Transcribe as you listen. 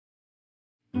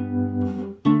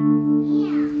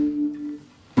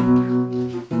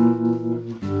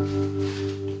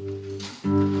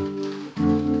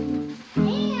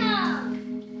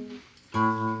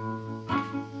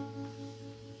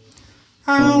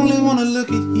only wanna look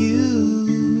at you.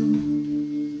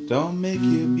 Don't make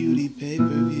your beauty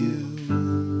pay-per-view,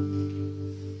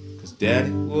 'cause Daddy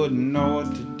wouldn't know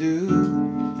what to do,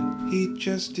 and he'd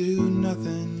just do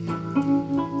nothing.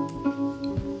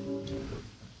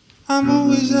 I'm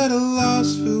always at a loss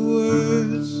for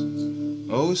words,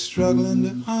 always struggling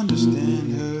to understand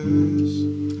hers.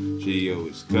 She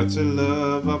always cuts her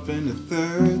love up into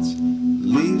thirds,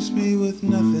 leaves me with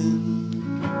nothing.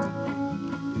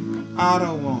 I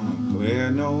don't wanna wear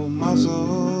no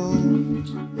muzzle,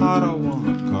 I don't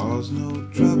wanna cause no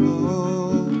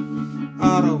trouble,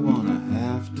 I don't wanna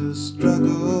have to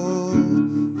struggle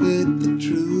with the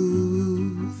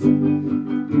truth.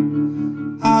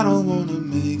 I don't wanna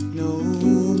make no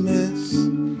mess,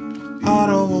 I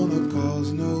don't wanna cause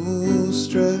no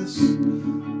stress,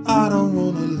 I don't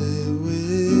wanna live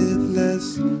with less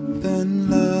than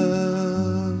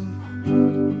love.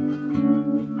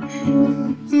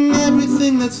 And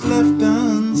everything that's left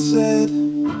unsaid,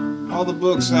 all the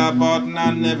books I bought and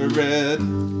I never read,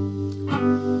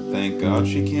 thank God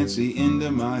she can't see into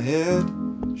my head.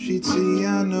 She'd see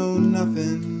I know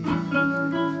nothing.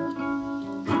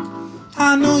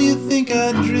 I know you think I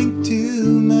drink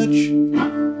too much,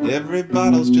 every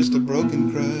bottle's just a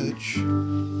broken crutch.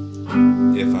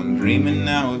 If I'm dreaming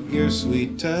now of your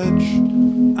sweet touch,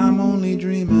 I'm only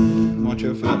dreaming. Watch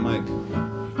your fat mic.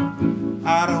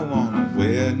 I don't wanna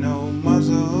wear no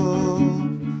muzzle,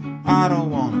 I don't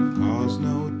wanna cause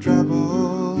no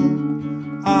trouble,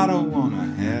 I don't wanna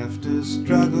have to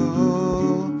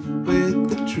struggle with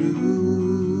the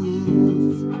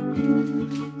truth.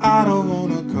 I don't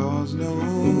wanna cause no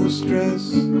stress,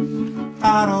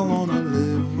 I don't wanna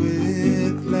live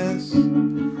with less,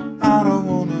 I don't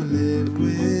wanna live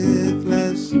with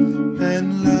less than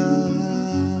love.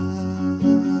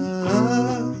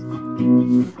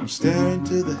 I'm staring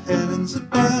to the heavens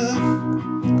above,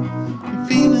 I'm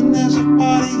feeling there's a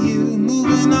part of you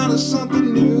moving on to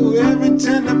something new, every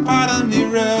tender part of me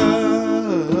rough.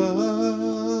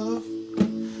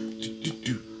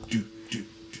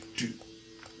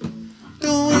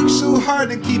 Don't work so hard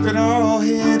to keep it all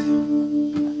hid.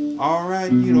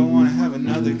 Alright, you don't want to have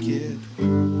another kid.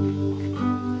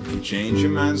 You change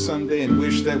your mind someday and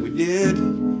wish that we did.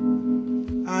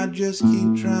 I just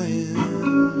keep trying.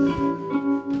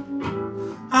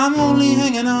 I'm only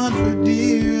hanging on for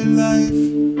dear life.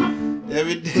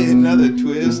 Every day another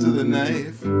twist of the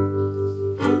knife.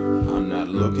 I'm not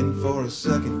looking for a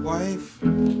second wife,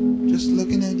 just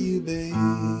looking at you, babe.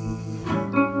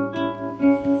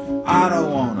 I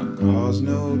don't wanna cause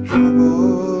no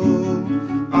trouble,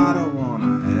 I don't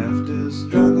wanna have to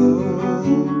struggle,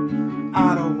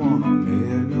 I don't wanna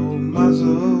wear no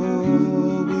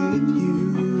muzzle with you.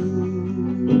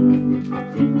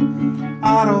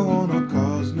 I don't wanna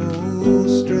cause no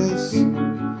stress,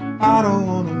 I don't